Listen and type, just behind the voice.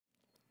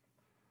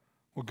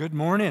Well, good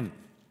morning.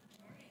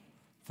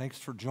 Thanks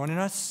for joining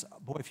us.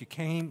 Boy, if you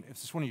came, if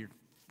this is one of your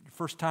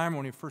first time,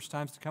 one of your first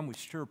times to come, we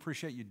sure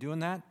appreciate you doing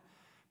that.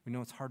 We know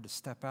it's hard to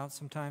step out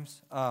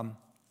sometimes.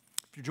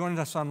 If you're joining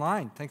us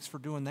online, thanks for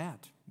doing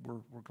that.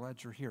 We're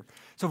glad you're here.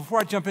 So before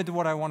I jump into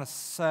what I want to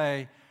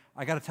say,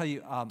 I got to tell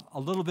you, a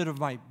little bit of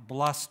my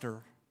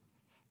bluster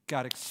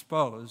got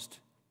exposed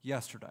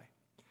yesterday.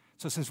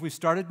 So since we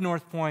started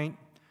North Point,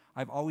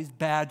 I've always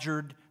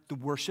badgered the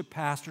worship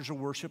pastors or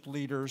worship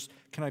leaders,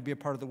 can I be a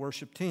part of the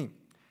worship team?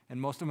 And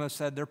most of them have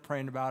said they're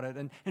praying about it.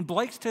 And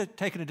Blake's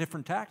taken a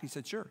different tack. He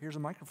said, sure, here's a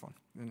microphone.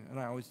 And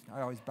I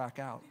always back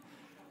out.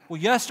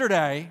 Well,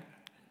 yesterday,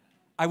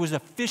 I was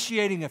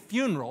officiating a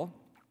funeral,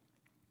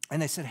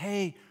 and they said,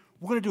 hey,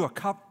 we're going to do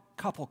a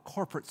couple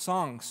corporate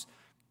songs.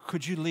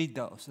 Could you lead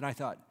those? And I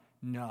thought,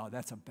 no,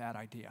 that's a bad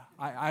idea.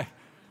 I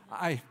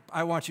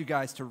want you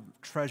guys to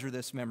treasure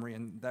this memory,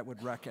 and that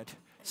would wreck it.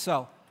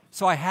 So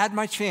I had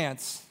my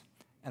chance,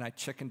 and I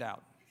chickened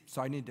out.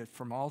 So I need to,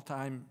 from all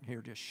time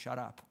here, just shut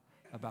up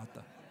about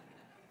the...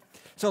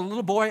 So a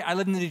little boy, I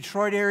lived in the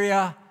Detroit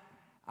area.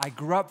 I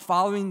grew up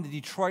following the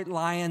Detroit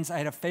Lions. I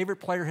had a favorite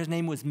player. His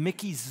name was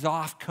Mickey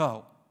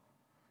Zofko.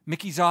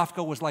 Mickey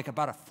Zofko was like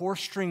about a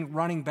four-string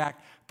running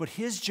back, but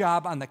his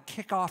job on the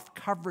kickoff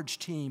coverage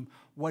team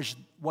was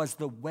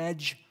the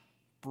wedge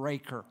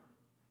breaker.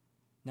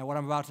 Now, what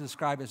I'm about to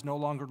describe is no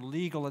longer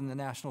legal in the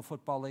National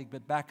Football League,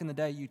 but back in the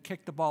day, you'd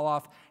kick the ball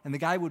off, and the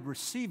guy would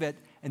receive it,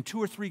 and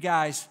two or three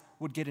guys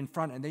would get in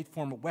front, and they'd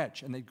form a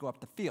wedge, and they'd go up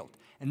the field.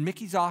 And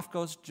Mickey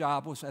Zofko's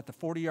job was at the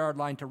 40-yard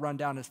line to run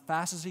down as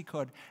fast as he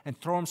could and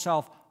throw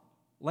himself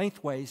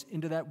lengthways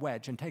into that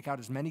wedge and take out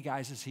as many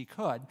guys as he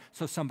could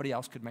so somebody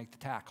else could make the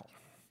tackle.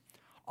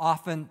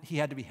 Often, he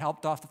had to be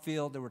helped off the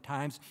field. There were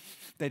times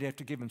they'd have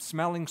to give him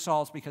smelling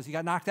salts because he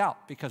got knocked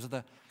out because of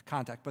the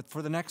contact. But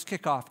for the next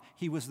kickoff,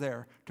 he was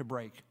there to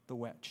break the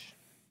wedge.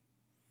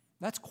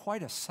 That's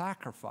quite a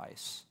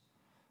sacrifice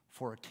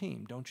for a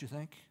team, don't you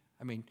think?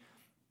 I mean,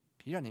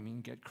 he doesn't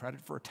even get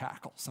credit for a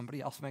tackle. Somebody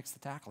else makes the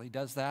tackle. He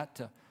does that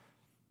to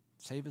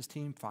save his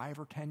team 5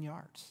 or 10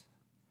 yards.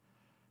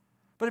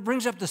 But it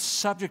brings up the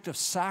subject of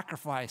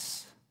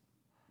sacrifice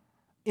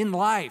in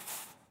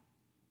life.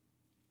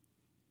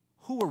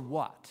 Who or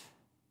what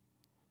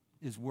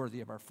is worthy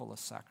of our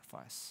fullest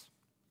sacrifice?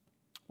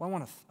 Well, I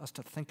want us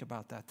to think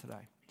about that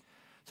today.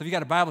 So if you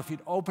got a Bible, if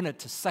you'd open it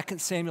to 2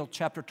 Samuel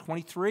chapter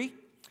 23,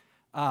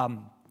 we're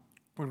going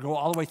to go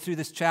all the way through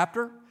this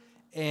chapter,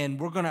 and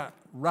we're going to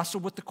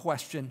wrestle with the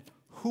question,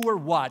 who or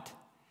what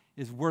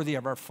is worthy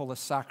of our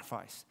fullest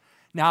sacrifice?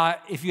 Now,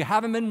 if you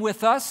haven't been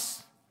with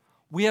us,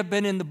 we have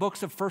been in the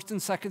books of 1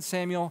 and 2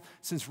 Samuel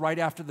since right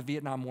after the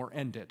Vietnam War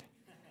ended.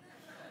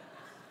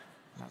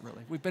 Not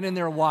really. We've been in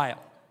there a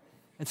while.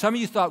 And some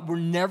of you thought, we're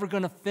never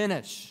going to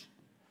finish.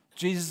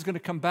 Jesus is going to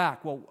come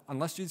back. Well,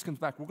 unless Jesus comes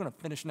back, we're going to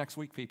finish next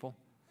week, people.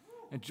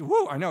 And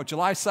I know,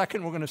 July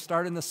 2nd, we're going to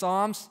start in the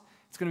Psalms.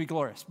 It's going to be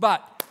glorious.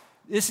 But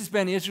this has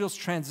been Israel's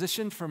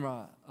transition from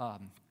a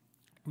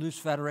loose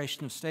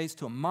federation of states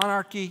to a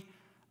monarchy.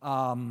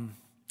 In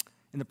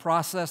the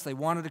process, they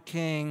wanted a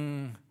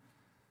king.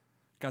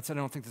 God said,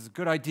 I don't think this is a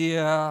good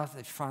idea.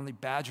 They finally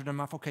badgered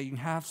him off. Okay, you can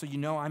have, so you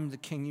know I'm the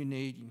king you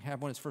need. You can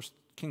have one. His first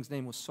king's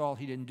name was Saul.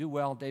 He didn't do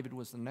well. David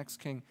was the next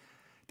king.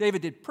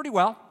 David did pretty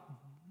well,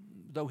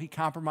 though he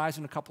compromised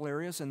in a couple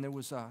areas, and there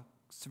was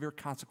severe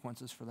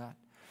consequences for that.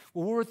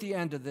 Well, we're at the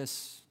end of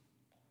this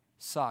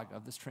saga,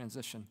 of this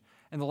transition.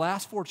 And the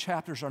last 4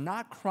 chapters are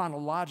not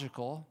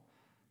chronological,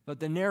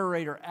 but the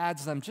narrator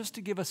adds them just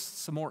to give us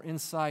some more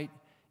insight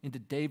into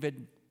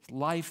David's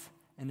life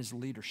and his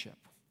leadership.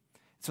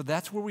 So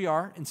that's where we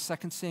are in 2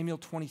 Samuel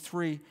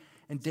 23,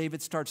 and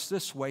David starts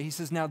this way. He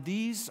says, now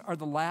these are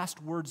the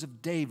last words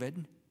of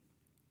David.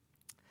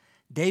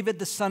 David,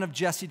 the son of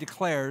Jesse,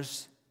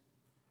 declares,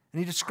 and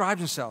he describes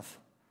himself,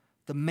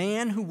 the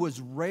man who was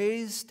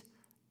raised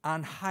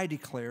on high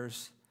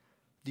declares,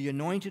 the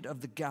anointed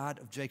of the God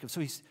of Jacob.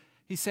 So he's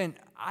saying,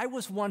 I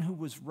was one who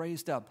was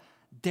raised up.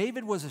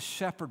 David was a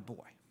shepherd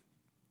boy.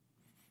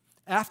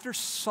 After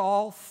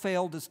Saul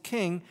failed as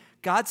king,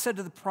 God said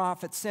to the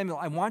prophet Samuel,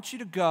 I want you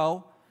to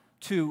go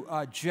to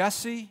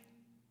Jesse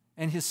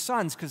and his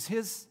sons, because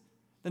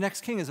the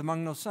next king is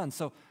among those sons.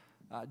 So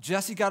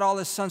Jesse got all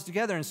his sons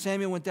together, and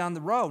Samuel went down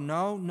the row.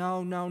 No,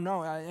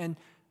 and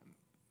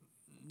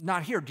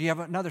not here. Do you have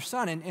another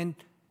son? And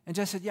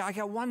Jesse said, yeah, I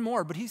got one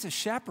more, but he's a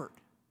shepherd.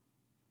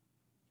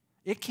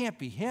 It can't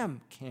be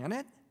him, can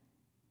it?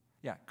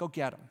 Yeah, go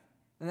get him.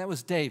 And that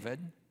was David.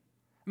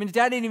 I mean,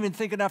 Dad didn't even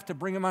think enough to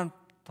bring him on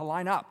to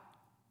line up.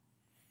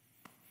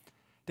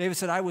 David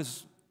said, I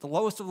was the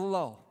lowest of the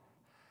low,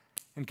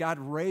 and God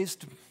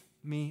raised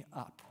me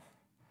up,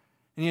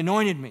 and he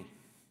anointed me.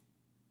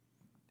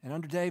 And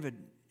under David,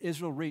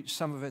 Israel reached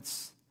some of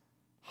its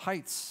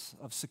heights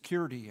of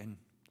security and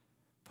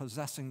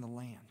possessing the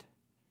land.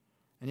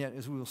 And yet,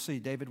 as we will see,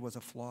 David was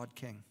a flawed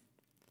king.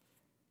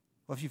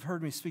 Well, if you've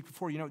heard me speak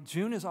before, you know,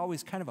 June is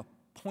always kind of a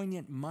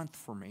poignant month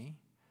for me.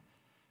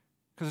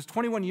 Because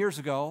 21 years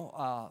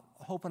ago,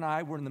 Hope and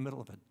I were in the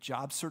middle of a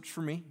job search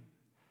for me.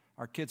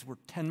 Our kids were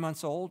 10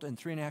 months old in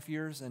 3.5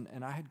 years,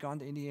 and I had gone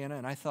to Indiana,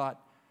 and I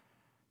thought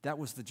that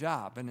was the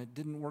job, and it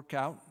didn't work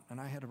out, and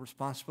I had a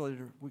responsibility.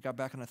 We got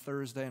back on a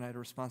Thursday, and I had a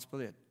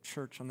responsibility at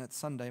church on that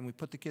Sunday, and we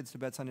put the kids to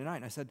bed Sunday night,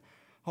 and I said,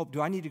 Hope,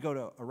 do I need to go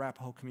to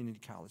Arapahoe Community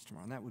College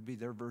tomorrow? And that would be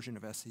their version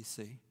of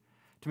SEC,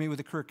 to meet with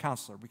a career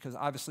counselor, because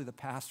obviously the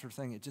pastor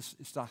thing,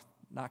 it's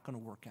not going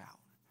to work out.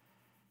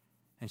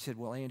 And she said,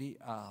 well, Andy,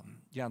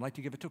 yeah, I'd like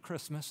to give it till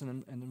Christmas,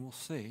 and then we'll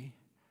see.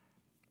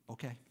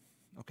 Okay.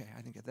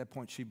 I think at that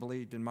point she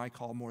believed in my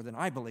call more than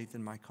I believed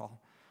in my call.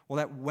 Well,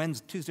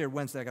 that Tuesday or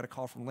Wednesday, I got a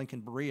call from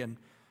Lincoln Berean.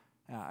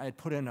 I had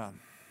put in a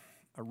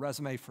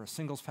resume for a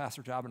singles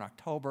pastor job in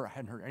October. I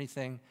hadn't heard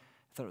anything.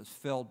 I thought it was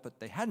filled, but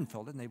they hadn't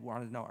filled it, and they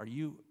wanted to know, are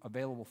you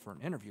available for an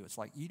interview? It's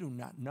like, you do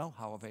not know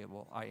how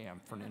available I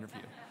am for an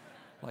interview.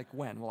 Like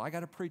when? Well, I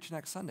got to preach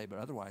next Sunday, but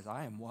otherwise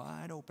I am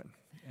wide open.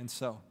 And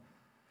so,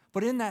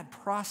 but in that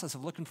process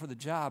of looking for the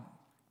job,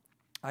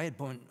 I had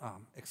been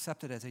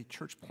accepted as a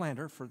church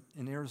planter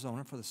in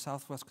Arizona for the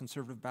Southwest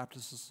Conservative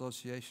Baptist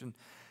Association.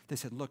 They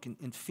said, look,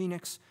 in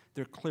Phoenix,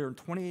 they're clearing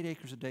 28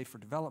 acres a day for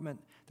development.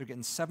 They're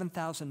getting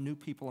 7,000 new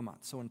people a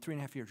month. So in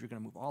 3.5 years, you're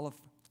going to move all of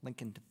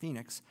Lincoln to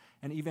Phoenix,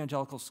 and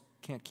evangelicals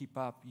can't keep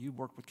up. You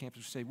work with campus,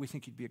 you say, we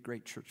think you'd be a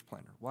great church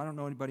planter. Well, I don't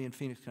know anybody in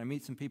Phoenix. Can I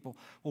meet some people?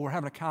 Well, we're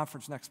having a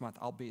conference next month.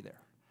 I'll be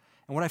there.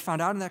 And what I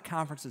found out in that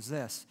conference is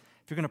this: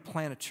 if you're going to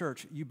plant a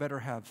church, you better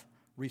have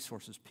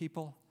resources,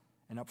 people,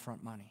 and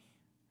upfront money.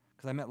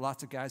 Because I met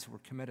lots of guys who were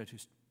committed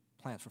whose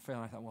plans were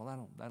failing. I thought,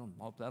 well,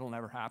 that'll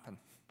never happen.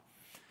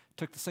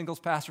 Took the singles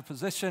pastor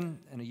position,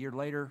 and a year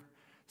later,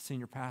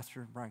 senior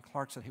pastor Brian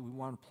Clark said, hey, we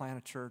want to plant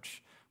a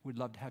church. We'd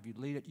love to have you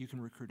lead it. You can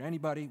recruit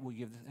anybody. We'll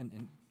give this.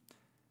 And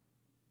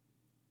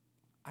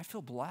I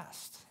feel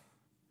blessed.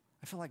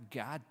 I feel like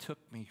God took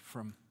me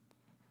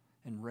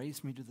and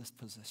raised me to this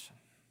position.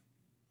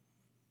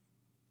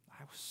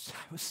 I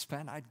was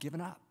spent. I'd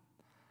given up.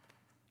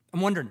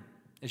 I'm wondering,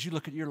 as you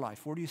look at your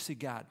life, where do you see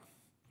God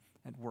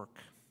at work?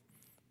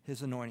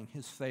 His anointing,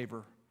 His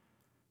favor,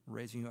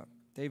 raising you up.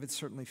 David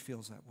certainly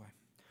feels that way.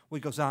 Well,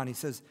 he goes on. He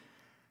says,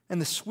 and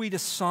the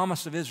sweetest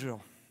psalmist of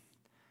Israel,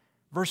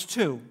 verse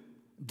 2,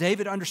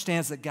 David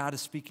understands that God is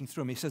speaking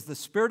through him. He says, the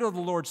Spirit of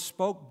the Lord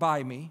spoke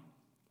by me,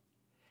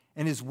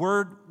 and His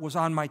word was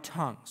on my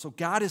tongue. So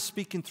God is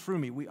speaking through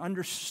me. We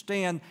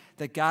understand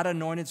that God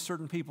anointed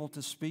certain people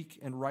to speak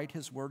and write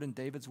His word, and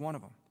David's one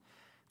of them.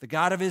 The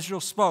God of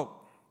Israel spoke.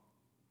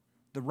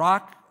 The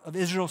rock of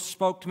Israel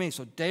spoke to me.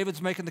 So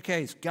David's making the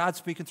case. God's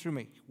speaking through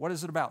me. What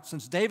is it about?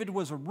 Since David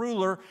was a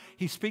ruler,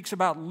 he speaks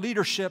about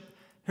leadership.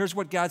 Here's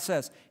what God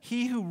says.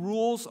 He who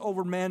rules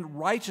over men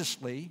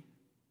righteously,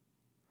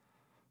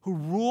 who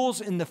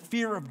rules in the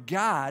fear of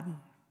God,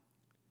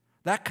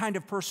 that kind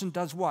of person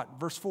does what?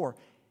 Verse 4,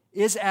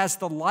 is as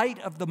the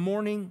light of the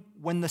morning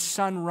when the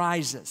sun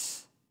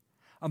rises,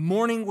 a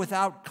morning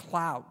without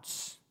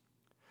clouds,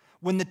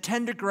 when the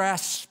tender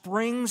grass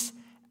springs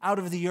out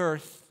of the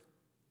earth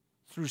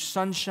through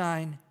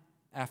sunshine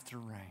after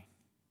rain.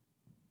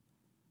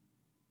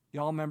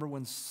 Y'all remember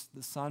when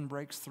the sun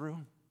breaks through?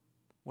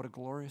 What a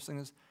glorious thing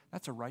it is.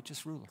 That's a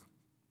righteous ruler.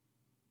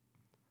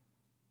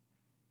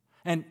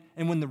 And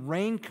when the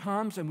rain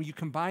comes and when you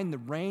combine the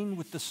rain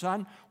with the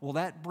sun, well,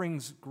 that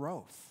brings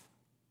growth.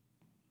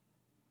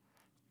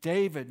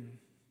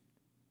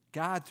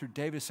 God through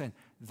David is saying,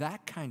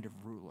 that kind of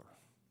ruler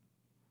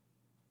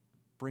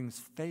brings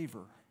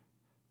favor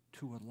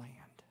to a land.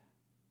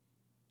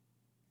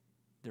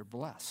 They're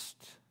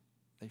blessed.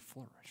 They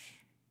flourish.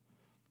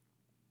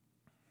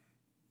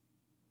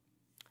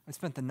 I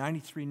spent the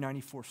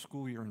 93-94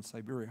 school year in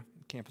Siberia,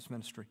 campus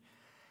ministry.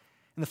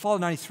 In the fall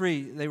of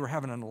 93, they were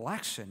having an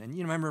election. And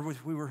you remember,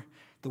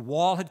 the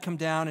wall had come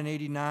down in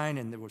 89,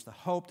 and there was the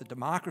hope that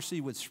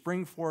democracy would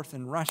spring forth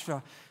in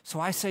Russia. So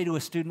I say to a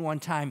student one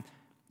time,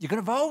 you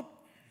going to vote?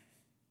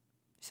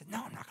 He said, no,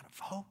 I'm not going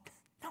to vote.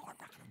 No, I'm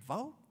not going to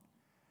vote.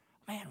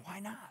 Man, why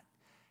not?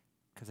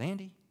 Because,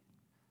 Andy,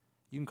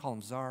 you can call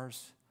them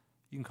czars,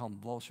 you can call them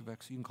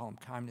Bolsheviks, you can call them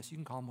communists, you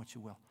can call them what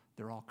you will.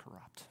 They're all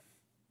corrupt.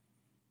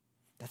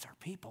 That's our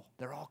people.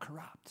 They're all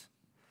corrupt.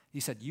 He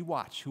said, you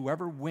watch.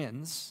 Whoever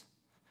wins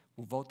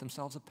will vote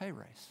themselves a pay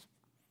raise.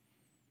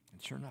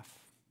 And sure enough,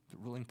 the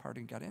ruling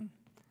party got in,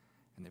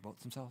 and they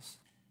voted themselves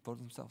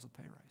a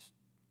pay raise.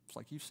 It's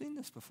like you've seen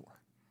this before.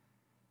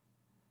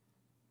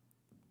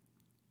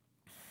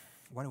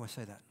 Why do I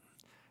say that?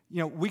 You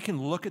know, we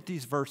can look at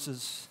these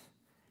verses,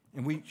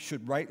 and we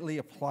should rightly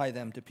apply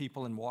them to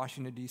people in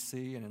Washington,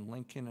 D.C., and in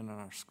Lincoln, and on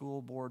our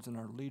school boards, and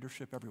our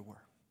leadership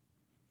everywhere.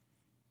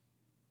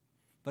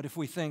 But if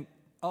we think,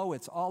 oh,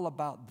 it's all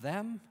about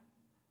them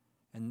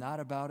and not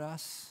about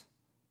us,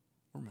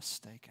 we're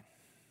mistaken.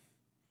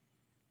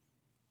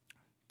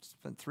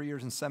 Spent 3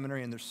 years in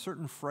seminary, and there's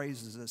certain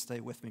phrases that stay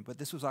with me. But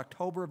this was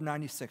October of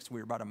 96. We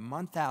were about a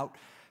month out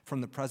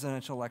from the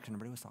presidential election.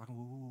 Everybody was talking,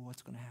 ooh,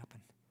 what's going to happen?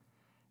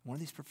 One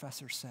of these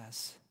professors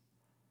says,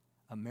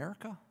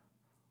 America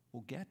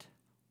will get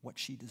what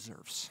she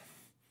deserves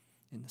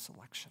in this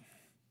election.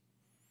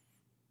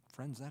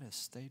 Friends, that has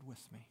stayed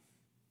with me.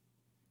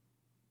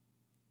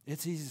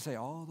 It's easy to say,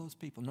 oh, those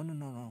people. No, no,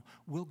 no, no.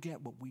 We'll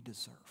get what we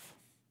deserve.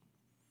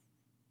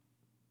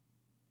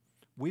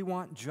 We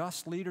want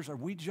just leaders. Are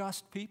we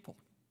just people?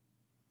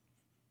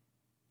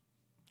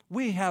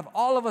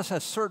 All of us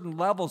have certain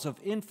levels of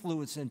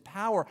influence and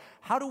power.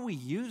 How do we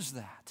use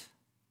that?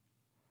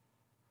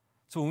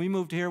 So when we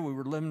moved here,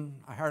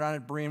 I hired on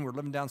at Berean, we were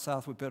living down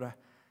south. We built a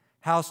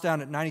house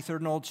down at 93rd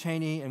and Old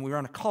Cheney, and we were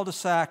on a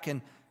cul-de-sac,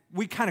 and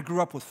we kind of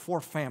grew up with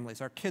 4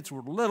 families. Our kids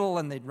were little,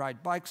 and they'd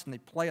ride bikes, and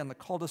they'd play on the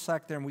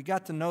cul-de-sac there, and we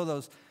got to know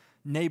those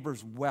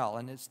neighbors well,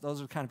 and those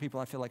are the kind of people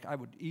I feel like I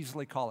would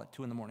easily call at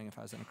 2 in the morning if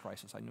I was in a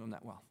crisis. I knew them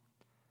that well.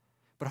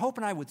 But Hope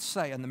and I would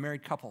say, and the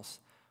married couples,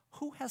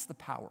 who has the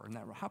power in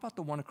that room? How about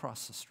the one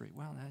across the street?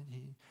 Well,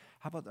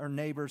 how about our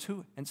neighbors?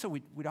 Who? And so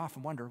we'd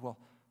often wonder, well,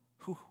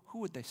 who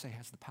would they say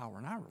has the power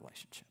in our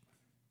relationship?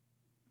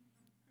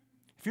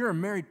 If you're a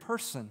married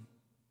person,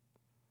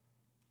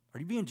 are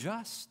you being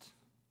just?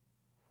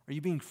 Are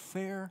you being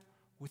fair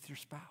with your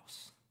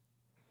spouse?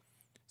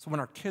 So when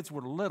our kids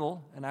were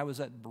little and I was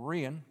at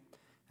Berean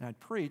and I'd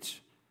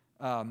preach,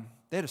 they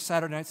had a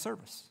Saturday night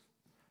service.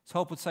 So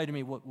Hope would say to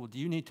me, well, do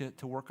you need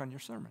to work on your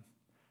sermon?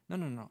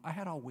 No. I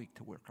had all week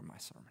to work on my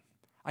sermon.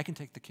 I can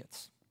take the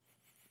kids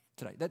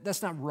today.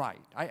 That's not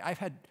right. I've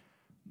had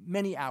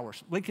many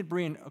hours. Lincoln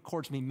Berean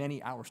accords me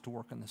many hours to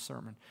work on the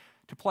sermon.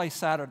 To play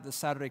the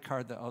Saturday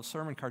card, the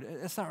sermon card,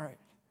 it's not right.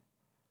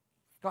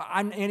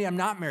 Andy, I'm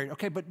not married.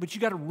 Okay, but you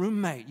got a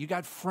roommate. You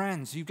got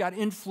friends. You got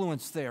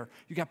influence there.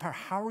 You got power.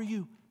 How are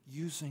you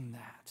using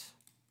that?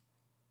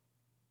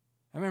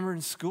 I remember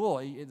in school,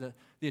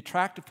 the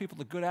attractive people,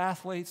 the good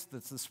athletes, the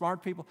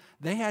smart people,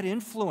 they had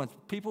influence.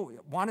 People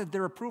wanted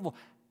their approval.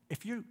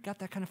 If you got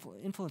that kind of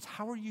influence,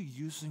 how are you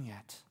using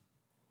it?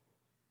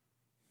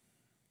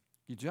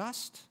 You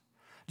just?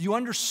 Do you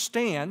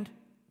understand?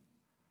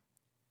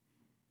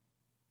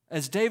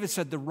 As David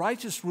said, the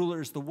righteous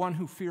ruler is the one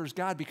who fears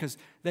God, because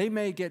they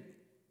may get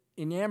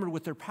enamored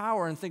with their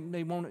power and think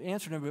they won't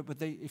answer to him,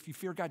 but if you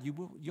fear God,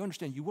 you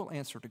understand you will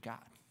answer to God.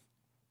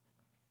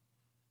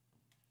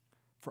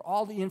 For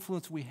all the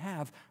influence we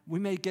have, we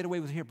may get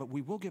away with it here, but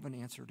we will give an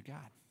answer to God.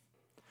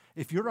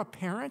 If you're a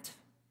parent,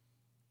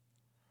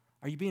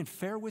 are you being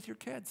fair with your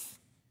kids?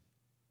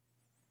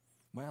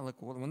 Well, look,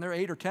 when they're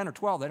 8 or 10 or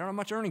 12, they don't have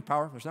much earning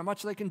power. There's not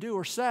much they can do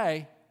or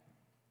say,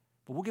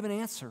 but we'll give an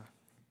answer.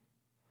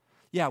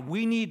 Yeah,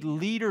 we need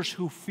leaders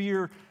who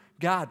fear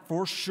God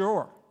for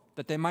sure,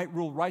 that they might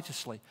rule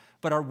righteously.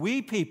 But are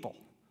we people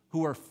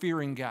who are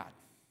fearing God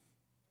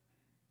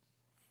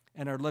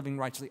and are living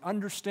righteously,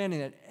 understanding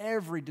that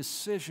every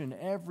decision,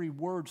 every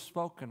word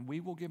spoken, we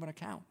will give an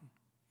account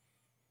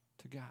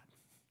to God?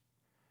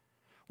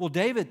 Well,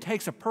 David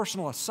takes a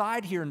personal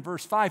aside here in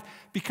verse 5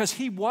 because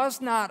he was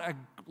not a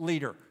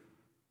leader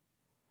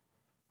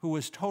who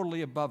was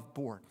totally above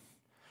board.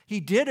 He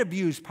did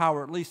abuse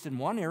power, at least in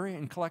one area,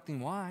 in collecting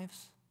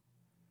wives.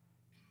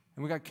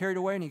 And we got carried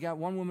away, and he got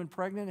one woman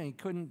pregnant, and he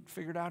couldn't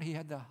figure it out. He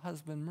had the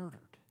husband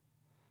murdered.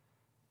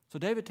 So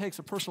David takes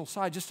a personal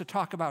side just to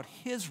talk about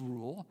his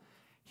rule.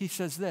 He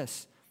says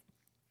this,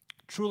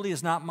 "Truly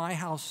is not my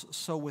house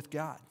so with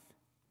God,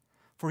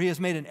 for he has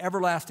made an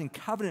everlasting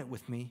covenant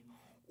with me,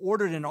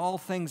 ordered in all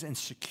things and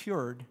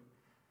secured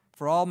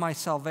for all my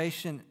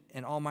salvation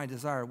and all my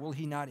desire. Will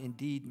he not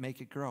indeed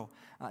make it grow?"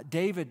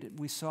 David,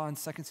 we saw in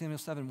 2 Samuel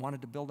 7,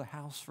 wanted to build a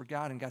house for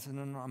God, and God said,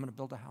 no, I'm going to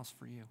build a house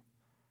for you.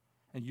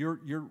 And your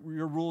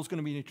rule is going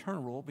to be an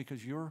eternal rule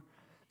because your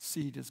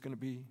seed is going to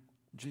be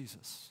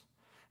Jesus.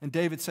 And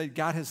David said,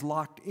 God has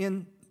locked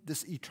in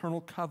this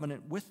eternal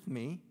covenant with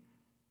me,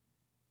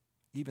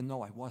 even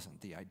though I wasn't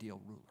the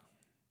ideal ruler.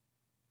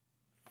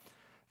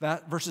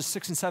 That verses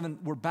 6 and 7,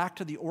 we're back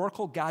to the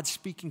oracle, God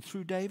speaking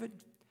through David.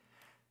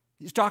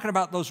 He's talking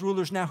about those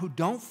rulers now who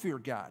don't fear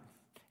God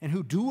and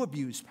who do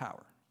abuse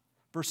power.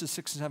 Verses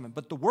 6 and 7,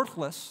 but the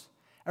worthless,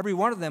 every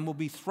one of them will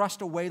be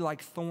thrust away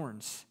like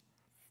thorns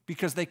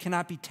because they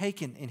cannot be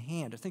taken in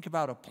hand. Think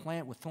about a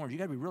plant with thorns. You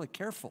got to be really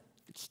careful.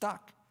 It's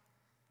stuck.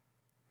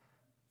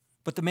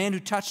 But the man who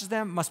touches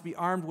them must be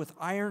armed with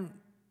iron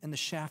and the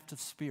shaft of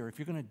spear. If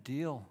you're going to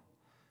deal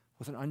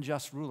with an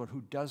unjust ruler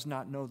who does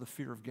not know the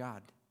fear of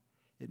God,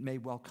 it may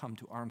well come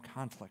to armed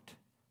conflict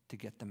to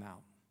get them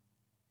out.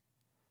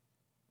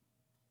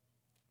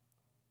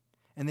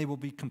 And they will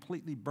be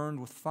completely burned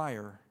with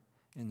fire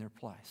in their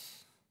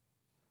place.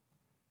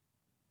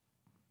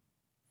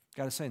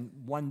 God is saying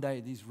one day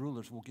these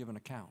rulers will give an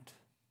account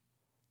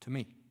to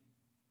me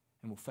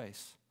and will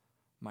face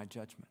my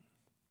judgment.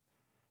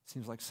 It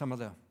seems like some of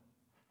the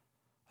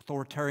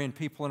authoritarian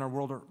people in our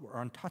world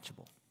are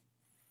untouchable.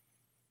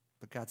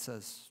 But God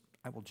says,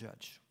 I will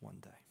judge one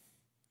day.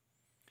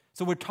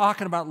 So we're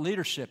talking about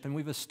leadership, and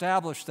we've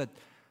established that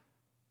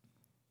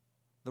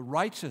the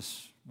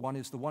righteous one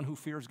is the one who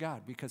fears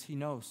God because he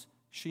knows,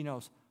 she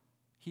knows,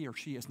 he or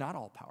she is not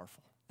all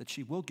powerful, that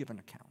she will give an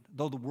account.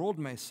 Though the world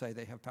may say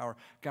they have power,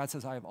 God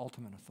says, I have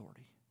ultimate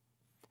authority.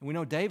 And we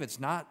know David's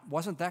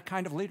wasn't that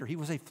kind of leader. He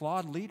was a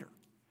flawed leader.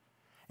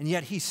 And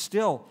yet he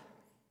still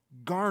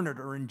garnered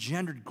or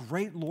engendered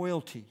great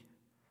loyalty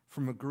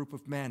from a group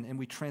of men. And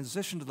we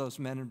transition to those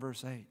men in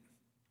verse 8.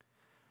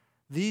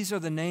 These are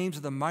the names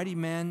of the mighty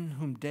men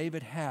whom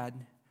David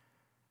had: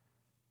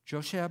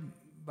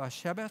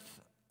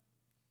 Josheb-Basshebeth,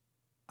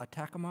 a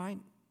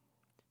Tachmonite,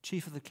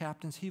 chief of the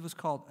captains. He was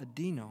called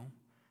Adino,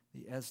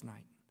 the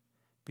Eznite,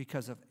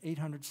 because of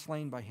 800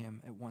 slain by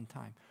him at one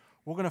time.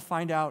 We're going to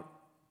find out,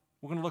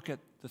 we're going to look at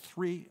the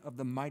three of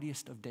the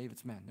mightiest of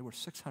David's men. There were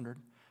 600,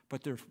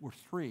 but there were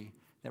three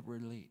that were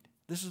elite.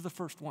 This is the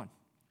first one.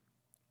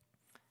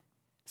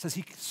 It says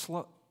he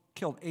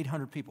killed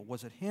 800 people.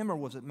 Was it him or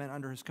was it men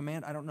under his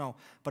command? I don't know.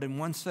 But in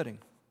one sitting,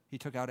 he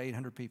took out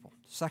 800 people.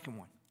 Second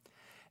one.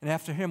 And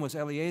after him was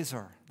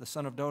Eleazar, the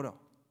son of Dodo,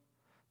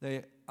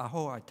 the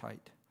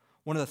Ahohite,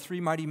 one of the three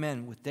mighty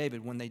men with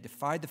David when they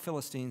defied the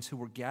Philistines who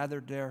were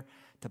gathered there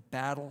to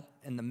battle,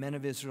 and the men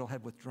of Israel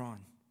had withdrawn.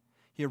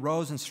 He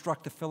arose and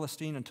struck the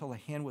Philistine until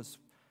his hand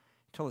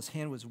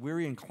was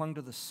weary and clung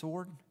to the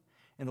sword.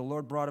 And the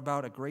Lord brought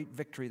about a great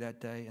victory that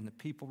day, and the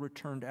people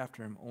returned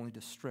after him only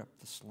to strip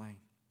the slain.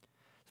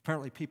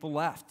 Apparently people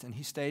left, and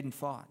he stayed and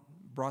fought,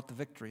 brought the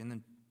victory, and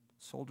then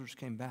soldiers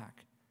came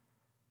back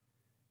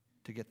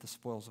to get the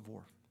spoils of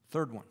war.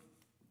 Third one.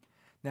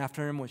 And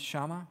after him was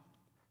Shammah,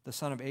 the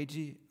son of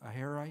Agi, a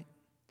Harite.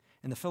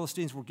 And the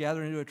Philistines were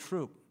gathered into a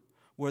troop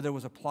where there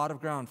was a plot of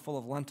ground full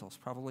of lentils,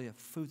 probably of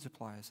food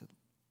supplies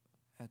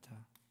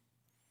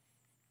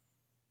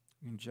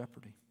in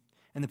jeopardy.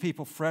 And the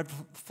people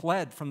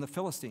fled from the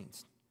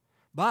Philistines.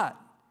 But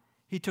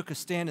he took a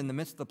stand in the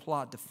midst of the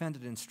plot,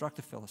 defended and struck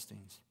the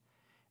Philistines.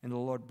 And the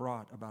Lord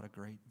brought about a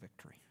great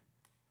victory.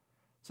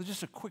 So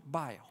just a quick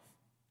bio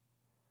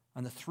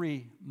on the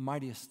three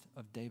mightiest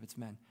of David's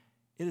men.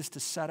 It is to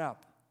set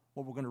up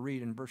what we're going to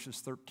read in verses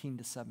 13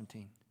 to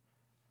 17.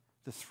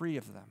 The three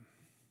of them,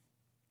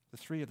 the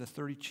three of the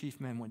 30 chief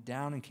men, went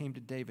down and came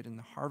to David in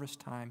the harvest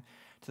time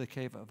to the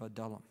cave of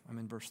Adullam. I'm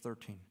in verse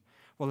 13.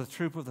 While the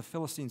troop of the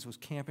Philistines was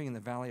camping in the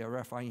valley of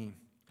Rephaim.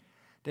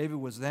 David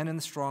was then in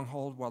the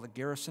stronghold, while the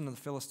garrison of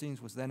the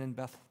Philistines was then in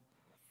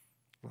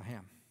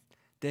Bethlehem.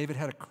 David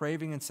had a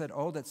craving and said,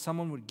 "Oh, that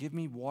someone would give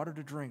me water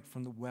to drink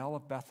from the well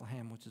of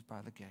Bethlehem, which is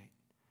by the gate."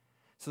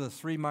 So the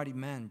three mighty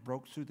men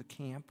broke through the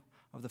camp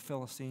of the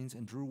Philistines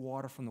and drew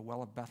water from the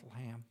well of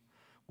Bethlehem,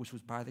 which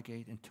was by the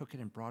gate, and took it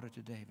and brought it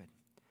to David.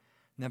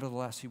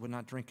 Nevertheless, he would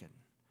not drink it,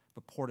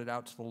 but poured it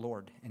out to the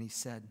Lord. And he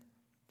said,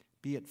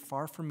 "Be it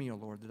far from me, O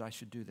Lord, that I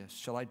should do this.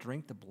 Shall I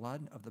drink the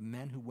blood of the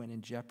men who went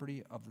in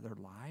jeopardy of their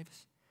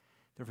lives?"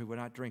 Therefore he would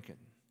not drink it.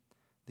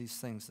 These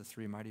things the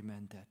three mighty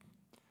men did.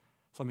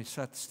 So let me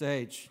set the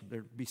stage.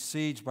 They're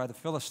besieged by the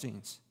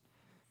Philistines.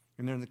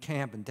 And they're in the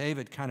camp, and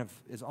David kind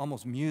of is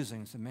almost musing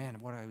and said, "Man,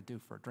 what do I do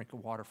for a drink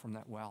of water from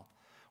that well?"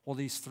 Well,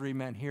 these three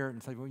men hear it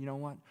and say, "Well, you know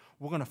what?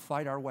 We're going to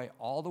fight our way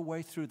all the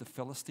way through the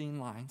Philistine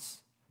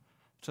lines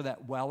to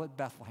that well at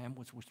Bethlehem,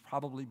 which was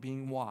probably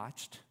being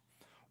watched.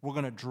 We're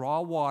going to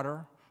draw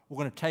water, we're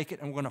going to take it,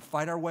 and we're going to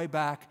fight our way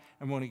back,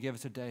 and we're going to give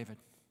it to David."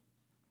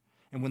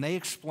 And when they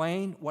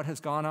explain what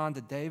has gone on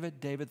to David,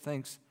 David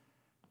thinks,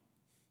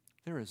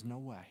 there is no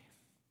way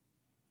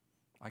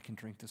I can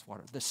drink this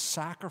water. The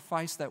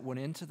sacrifice that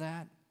went into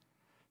that,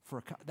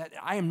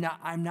 I'm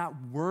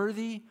not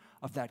worthy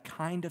of that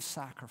kind of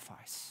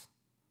sacrifice.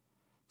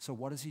 So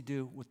what does he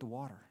do with the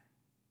water?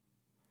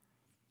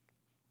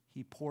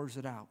 He pours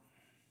it out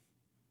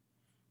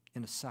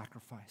in a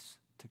sacrifice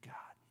to God.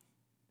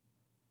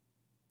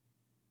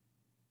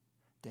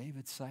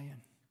 David's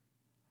saying,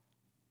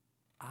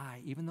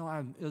 even though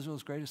I'm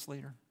Israel's greatest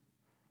leader,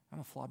 I'm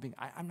a flawed being,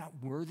 I'm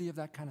not worthy of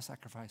that kind of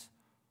sacrifice.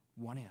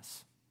 One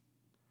is.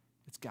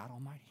 It's God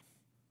Almighty.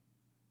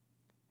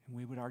 And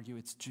we would argue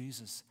it's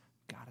Jesus,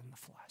 God in the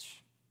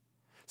flesh.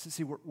 So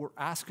see, we're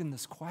asking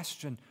this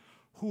question,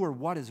 who or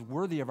what is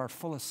worthy of our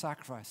fullest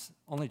sacrifice?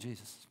 Only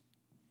Jesus.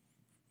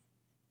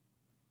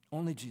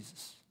 Only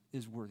Jesus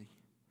is worthy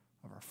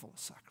of our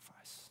fullest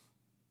sacrifice.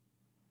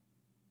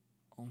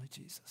 Only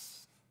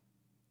Jesus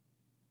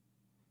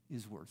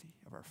is worthy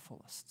of our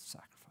fullest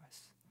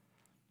sacrifice.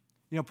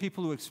 You know,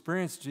 people who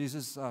experience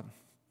Jesus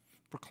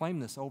proclaim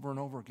this over and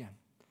over again.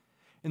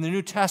 In the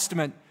New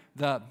Testament,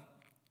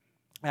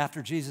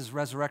 after Jesus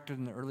resurrected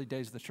in the early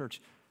days of the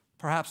church,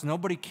 perhaps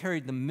nobody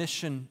carried the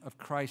mission of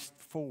Christ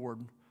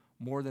forward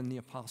more than the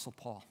Apostle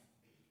Paul.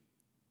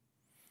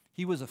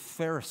 He was a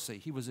Pharisee.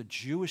 He was a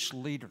Jewish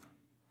leader.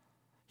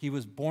 He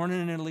was born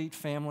in an elite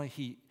family.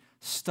 He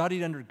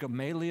studied under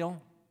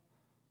Gamaliel,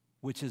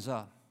 which is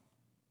the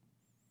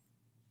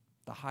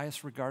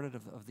highest regarded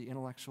of the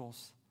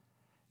intellectuals.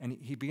 And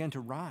he began to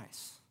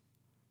rise.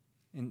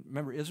 And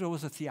remember, Israel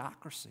was a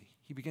theocracy.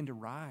 He began to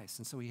rise.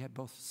 And so he had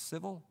both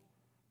civil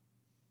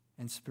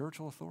and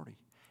spiritual authority.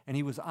 And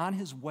he was on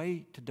his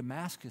way to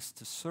Damascus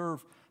to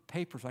serve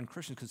papers on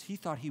Christians because he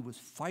thought he was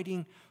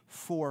fighting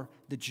for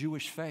the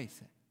Jewish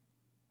faith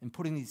and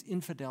putting these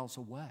infidels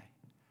away.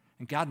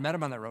 And God met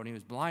him on that road. And he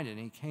was blinded, and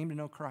he came to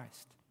know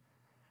Christ.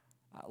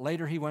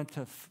 Later, he went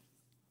to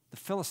the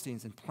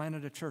Philistines and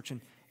planted a church,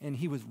 and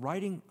he was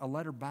writing a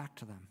letter back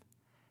to them.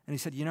 And he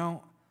said, you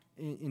know,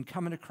 in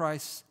coming to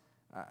Christ,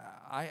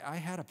 I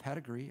had a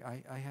pedigree.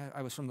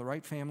 I was from the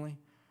right family.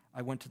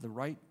 I went to the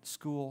right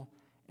school,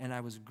 and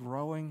I was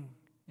growing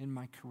in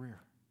my career.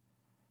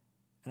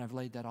 And I've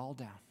laid that all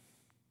down.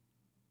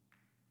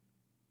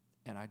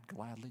 And I'd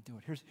gladly do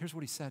it. Here's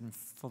what he said in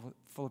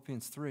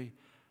Philippians 3.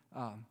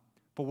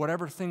 But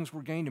whatever things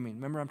were gained to me,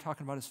 remember I'm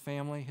talking about his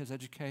family, his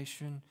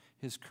education,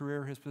 his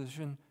career, his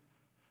position.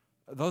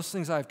 Those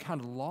things I've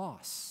kind of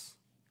lost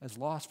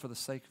for the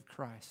sake of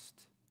Christ.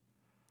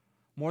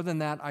 More than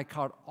that, I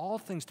count all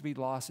things to be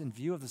lost in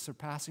view of the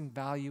surpassing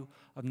value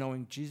of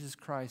knowing Jesus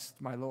Christ,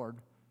 my Lord,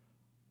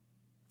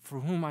 for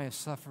whom I have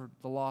suffered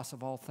the loss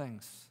of all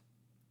things.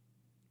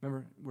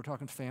 Remember, we're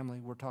talking family,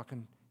 we're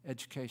talking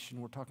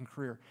education, we're talking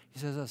career. He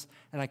says this,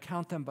 and I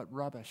count them but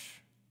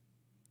rubbish.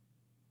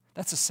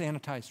 That's a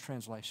sanitized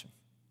translation.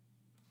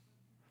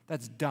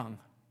 That's dung.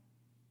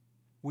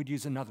 We'd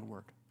use another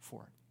word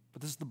for it.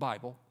 But this is the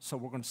Bible, so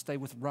we're going to stay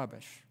with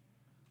rubbish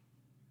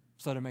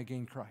so that I may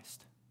gain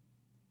Christ.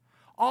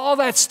 All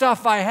that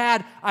stuff I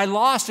had, I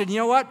lost it. You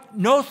know what?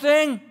 No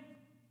thing.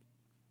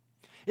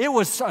 It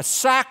was a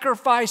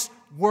sacrifice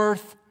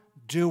worth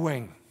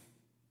doing.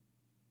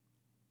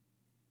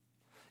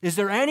 Is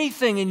there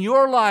anything in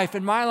your life,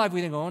 in my life,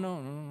 we think, oh,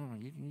 no,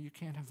 you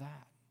can't have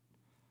that.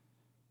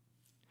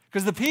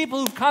 Because the people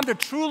who've come to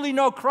truly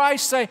know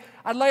Christ say,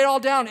 I'd lay it all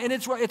down, and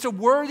it's a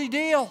worthy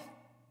deal.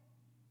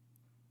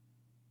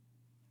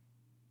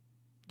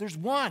 There's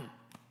one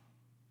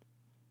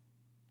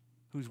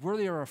who's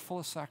worthy of our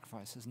fullest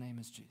sacrifice. His name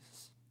is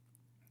Jesus.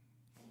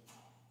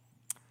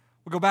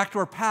 We'll go back to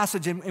our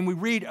passage, and we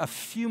read about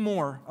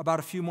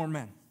a few more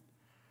men.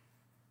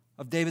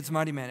 Of David's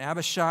mighty men,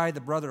 Abishai,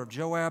 the brother of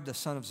Joab, the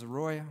son of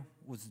Zeruiah,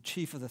 was the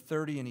chief of the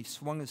 30, and he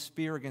swung his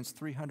spear against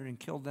 300 and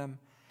killed them,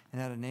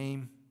 and had a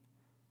name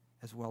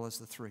as well as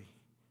the 3.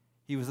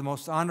 He was the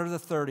most honored of the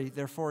 30,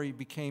 therefore he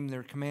became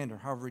their commander.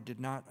 However, he did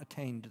not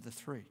attain to the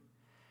 3.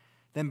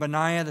 Then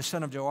Benaiah, the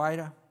son of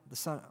Joiada,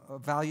 a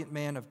valiant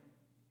man of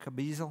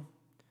Kabzeel,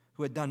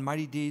 who had done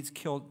mighty deeds,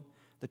 killed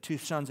the 2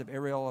 sons of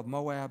Ariel of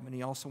Moab, and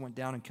he also went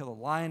down and killed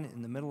a lion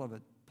in the middle of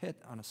a pit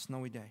on a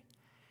snowy day.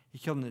 He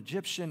killed an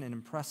Egyptian, an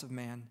impressive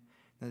man.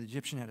 And the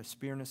Egyptian had a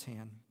spear in his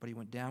hand, but he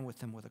went down with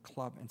him with a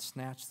club and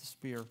snatched the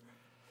spear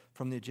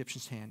from the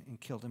Egyptian's hand and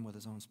killed him with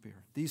his own spear.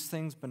 These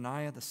things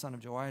Benaiah, the son of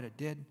Joiada,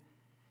 did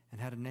and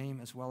had a name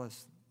as well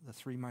as the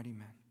 3 mighty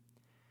men.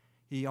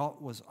 He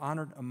was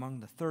honored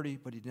among the 30,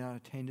 but he did not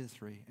attain to the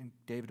 3, and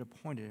David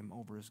appointed him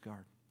over his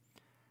guard.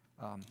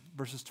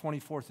 Verses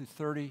 24 through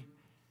 30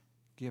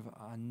 give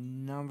a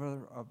number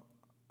of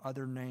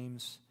other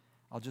names.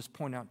 I'll just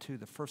point out 2.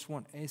 The first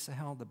one,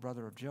 Asahel, the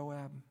brother of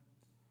Joab.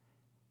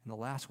 And the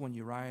last one,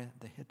 Uriah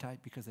the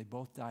Hittite, because they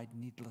both died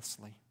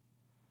needlessly.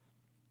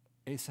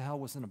 Asahel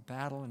was in a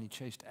battle, and he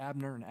chased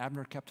Abner, and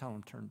Abner kept telling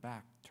him, turn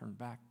back, turn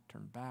back,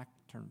 turn back,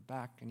 turn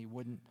back, and he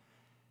wouldn't.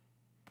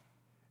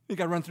 He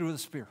got run through with a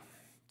spear.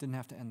 Didn't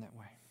have to end that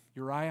way.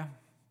 Uriah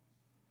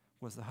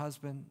was the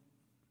husband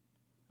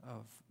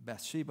of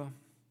Bathsheba.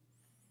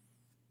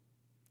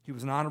 He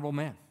was an honorable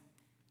man.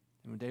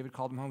 And when David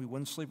called him home, he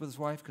wouldn't sleep with his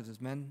wife because his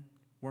men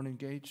weren't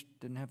engaged,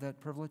 didn't have that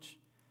privilege.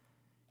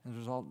 And as a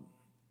result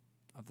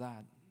of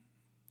that,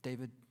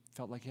 David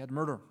felt like he had to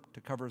murder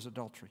to cover his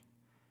adultery.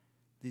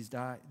 These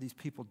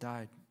people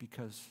died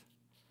because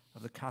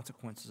of the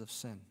consequences of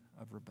sin,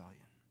 of rebellion.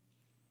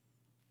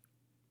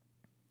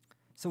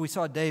 So we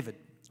saw David,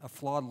 a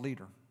flawed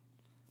leader.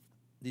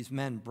 These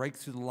men break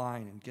through the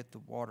line and get the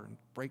water, and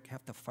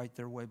have to fight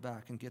their way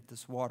back and get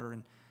this water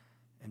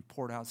and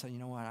pour it out and say, you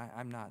know what,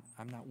 I'm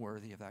not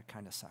worthy of that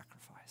kind of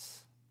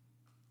sacrifice.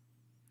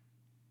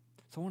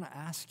 So I want to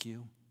ask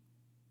you,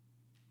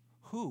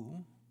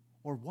 who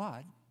or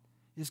what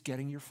is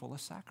getting your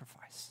fullest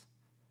sacrifice?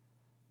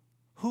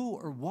 Who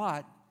or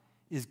what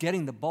is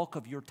getting the bulk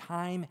of your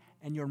time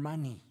and your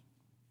money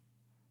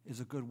is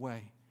a good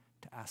way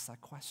to ask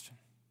that question.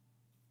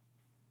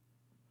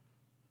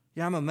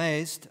 Yeah, I'm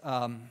amazed.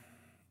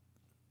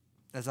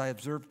 As I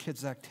observe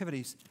kids'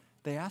 activities,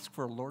 they ask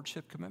for a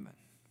lordship commitment.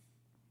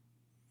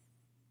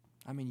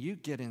 I mean, you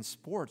get in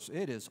sports,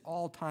 it is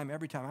all time,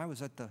 every time. I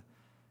was at the,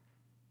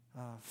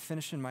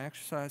 finishing my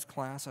exercise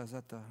class, I was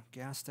at the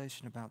gas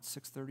station about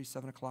 6:30,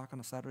 7 o'clock on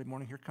a Saturday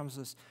morning. Here comes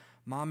this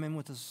mom in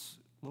with this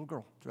little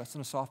girl dressed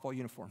in a softball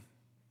uniform,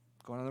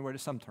 going on their way to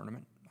some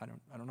tournament. I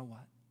don't know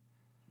what.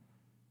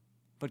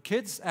 But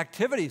kids'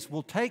 activities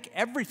will take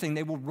everything.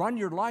 They will run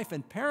your life.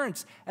 And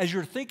parents, as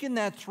you're thinking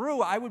that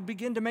through, I would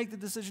begin to make the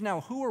decision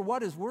now, who or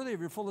what is worthy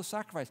of your fullest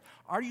sacrifice?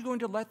 Are you going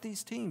to let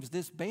these teams,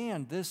 this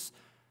band, this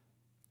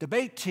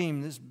debate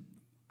team,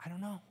 I don't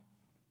know.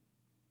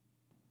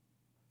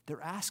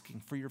 They're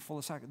asking for your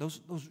fullest sacrifice.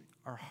 Those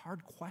are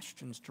hard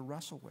questions to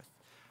wrestle with.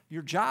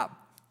 Your job.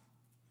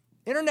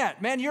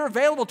 Internet, man, you're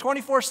available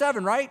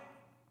 24/7, right?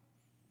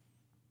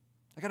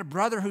 I got a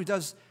brother who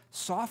does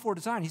software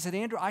design. He said,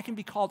 Andrew, I can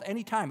be called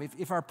anytime.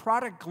 If our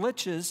product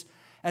glitches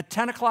at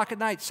 10 o'clock at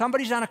night,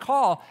 somebody's on a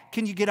call,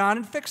 can you get on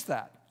and fix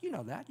that? You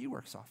know that. You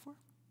work software.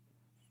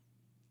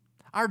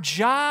 Our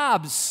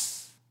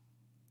jobs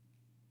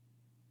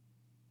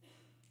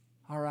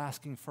are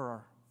asking for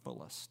our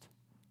fullest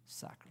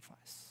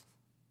sacrifice.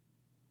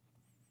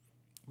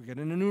 We get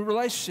in a new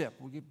relationship.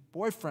 We get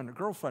boyfriend or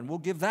girlfriend. We'll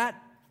give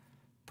that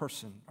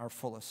person our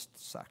fullest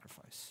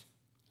sacrifice.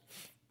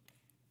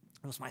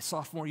 It was my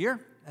sophomore year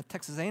at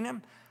Texas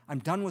A&M. I'm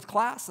done with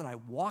class, and I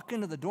walk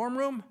into the dorm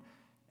room,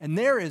 and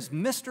there is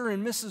Mr.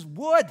 and Mrs.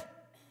 Wood,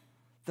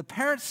 the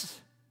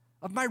parents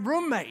of my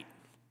roommate.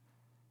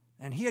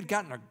 And he had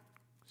gotten a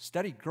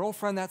steady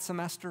girlfriend that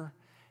semester,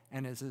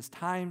 and as his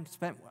time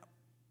spent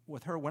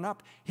with her went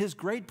up, his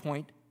grade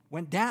point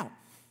went down.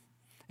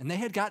 And they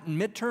had gotten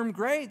midterm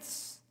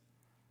grades.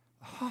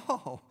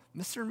 Oh,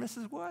 Mr. and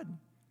Mrs. Wood.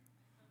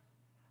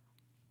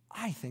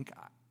 I think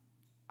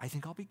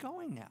I'll be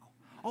going now.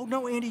 Oh,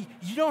 no, Andy,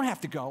 you don't have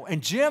to go.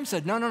 And Jim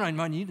said, no,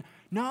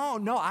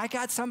 I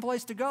got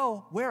someplace to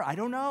go. Where? I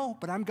don't know,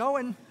 but I'm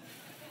going.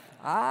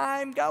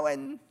 I'm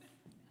going.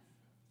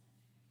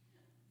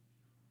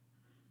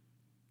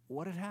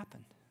 What had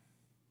happened?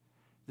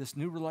 This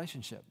new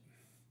relationship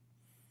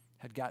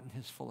had gotten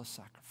his fullest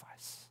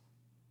sacrifice.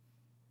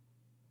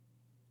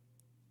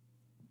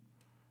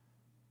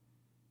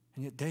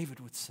 And yet David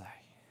would say,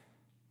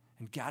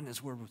 and God in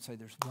his word would say,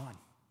 there's one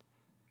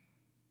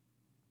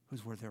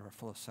who's worthy of our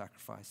fullest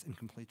sacrifice and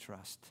complete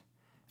trust,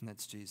 and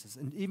that's Jesus.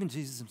 And even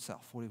Jesus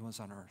himself, when he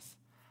was on earth,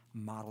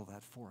 modeled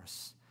that for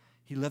us.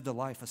 He lived a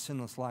life, a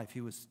sinless life.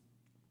 He was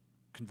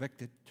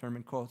convicted, term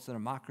in quotes, in a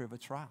mockery of a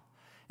trial.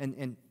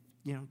 And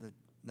you know,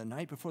 the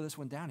night before this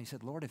went down, he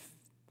said, Lord, if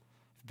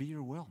it be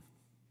your will,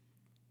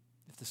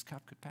 if this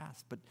cup could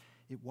pass. But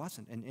it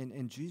wasn't.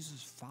 And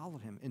Jesus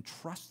followed him and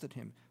trusted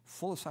him,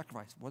 full of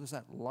sacrifice. What is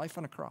that? Life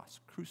on a cross,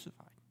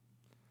 crucified.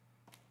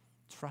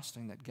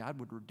 Trusting that God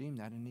would redeem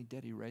that, and he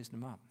did. He raised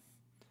him up.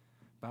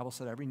 The Bible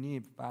said every knee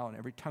bow and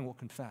every tongue will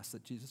confess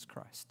that Jesus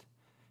Christ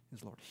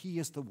is Lord. He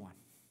is the one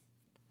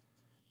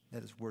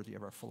that is worthy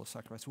of our fullest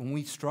sacrifice. When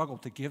we struggle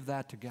to give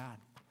that to God,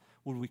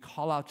 would we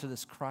call out to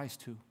this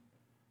Christ who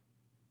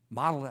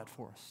modeled that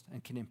for us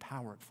and can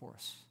empower it for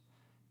us,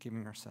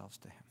 giving ourselves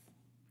to him?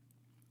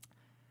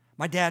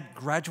 My dad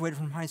graduated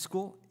from high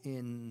school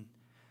in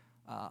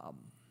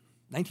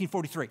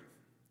 1943.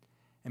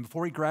 And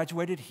before he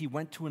graduated, he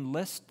went to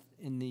enlist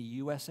in the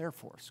U.S. Air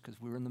Force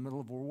because we were in the middle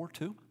of World War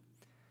II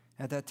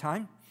at that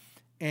time.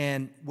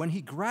 And when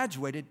he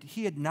graduated,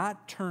 he had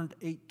not turned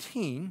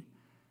 18,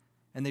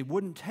 and they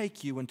wouldn't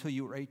take you until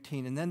you were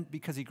 18. And then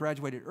because he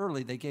graduated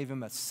early, they gave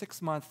him a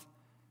 6-month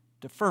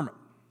deferment.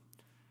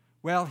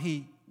 Well,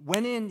 he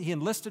went in, he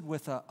enlisted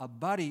with a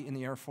buddy in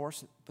the Air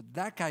Force, but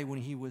that guy, when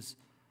he was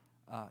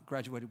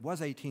graduated,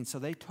 was 18, so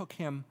they took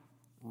him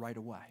right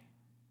away.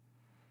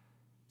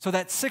 So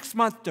that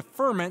 6-month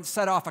deferment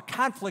set off a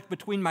conflict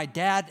between my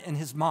dad and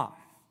his mom,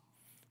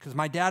 because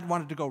my dad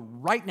wanted to go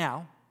right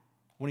now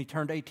when he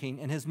turned 18,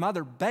 and his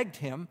mother begged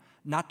him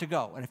not to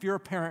go. And if you're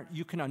a parent,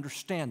 you can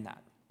understand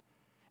that.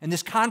 And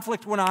this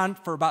conflict went on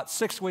for about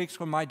 6 weeks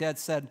when my dad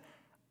said,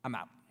 I'm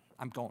out.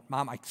 I'm going.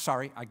 Mom,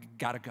 sorry, I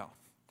got to go.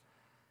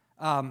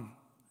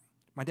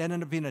 My dad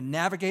ended up being a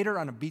navigator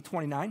on a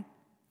B-29,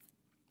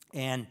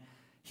 and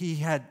he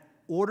had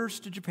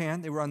orders to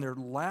Japan. They were on their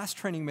last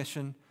training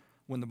mission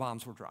when the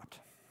bombs were dropped.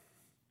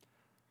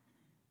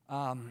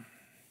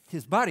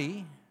 His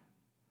buddy,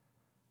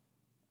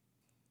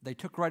 they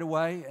took right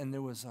away, and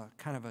there was a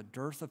kind of a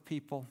dearth of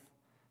people.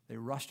 They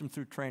rushed him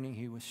through training.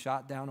 He was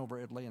shot down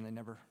over Italy, and they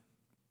never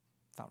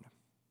found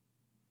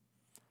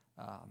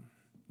him.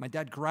 My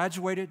dad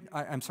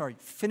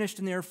finished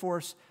in the Air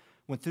Force,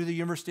 went through the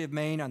University of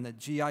Maine on the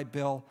GI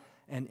Bill,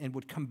 and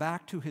would come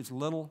back to his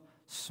little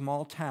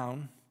small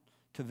town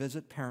to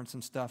visit parents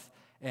and stuff.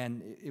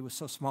 And it was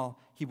so small,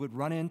 he would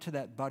run into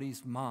that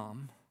buddy's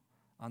mom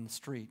on the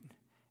street,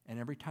 and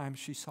every time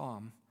she saw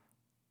him,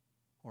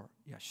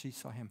 she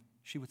saw him,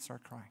 she would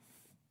start crying.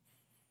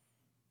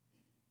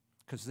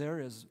 Because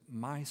there is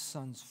my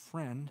son's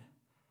friend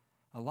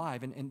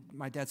alive. And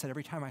my dad said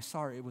every time I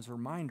saw her, it was a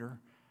reminder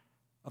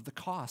of the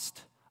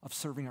cost of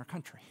serving our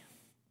country.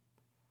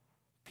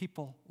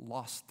 People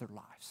lost their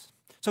lives.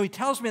 So he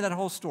tells me that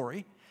whole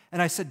story, and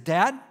I said,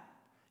 Dad,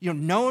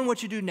 knowing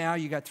what you do now,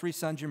 you got 3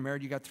 sons, you're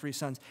married, you got 3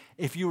 sons.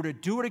 If you were to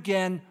do it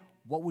again,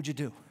 what would you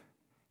do?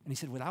 And he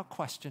said, without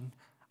question,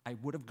 I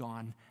would have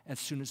gone as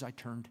soon as I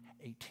turned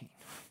 18.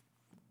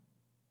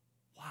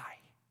 Why?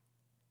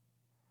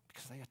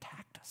 Because they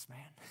attacked us, man.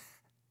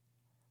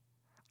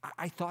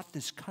 I thought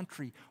this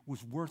country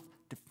was worth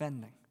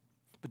defending.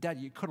 But Dad,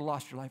 you could have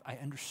lost your life. I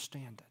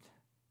understand it.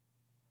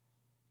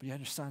 But you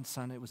understand,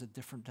 son, it was a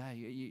different day.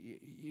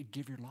 You'd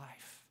give your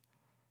life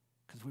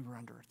because we were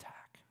under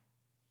attack.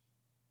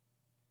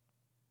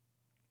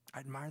 I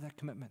admire that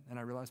commitment, and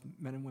I realize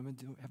men and women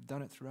have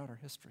done it throughout our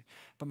history.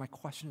 But my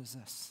question is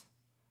this.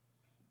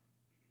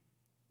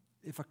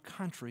 If a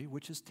country,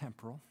 which is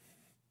temporal,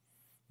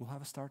 will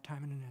have a start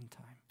time and an end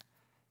time,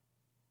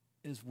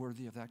 is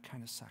worthy of that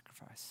kind of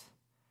sacrifice,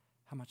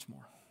 how much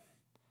more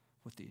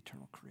with the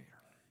eternal Creator?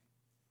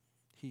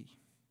 He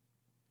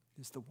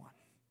is the one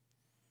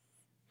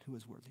who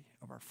is worthy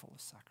of our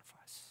fullest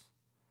sacrifice.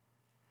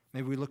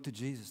 Maybe we look to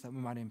Jesus that we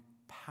might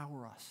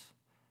empower us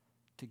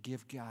to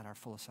give God our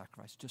fullest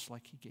sacrifice, just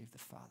like he gave the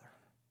Father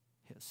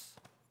his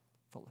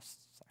fullest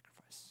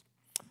sacrifice.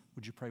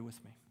 Would you pray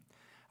with me?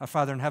 Our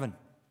Father in heaven,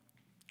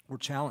 We're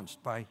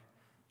challenged by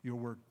your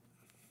word.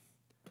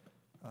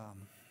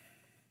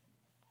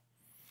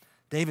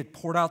 David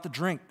poured out the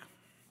drink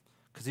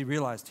because he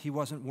realized he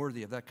wasn't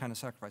worthy of that kind of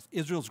sacrifice.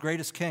 Israel's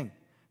greatest king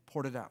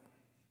poured it out,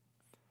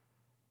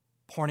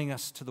 pointing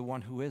us to the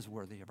one who is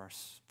worthy of our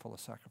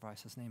fullest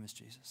sacrifice. His name is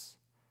Jesus.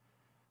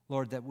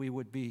 Lord, that we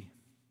would be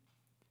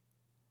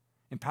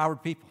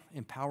empowered people,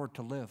 empowered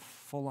to live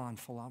full on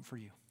for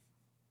you.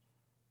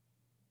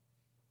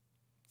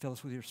 Fill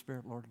us with your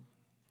Spirit, Lord,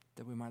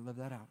 that we might live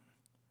that out.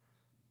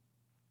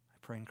 I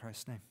pray in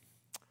Christ's name.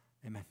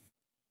 Amen.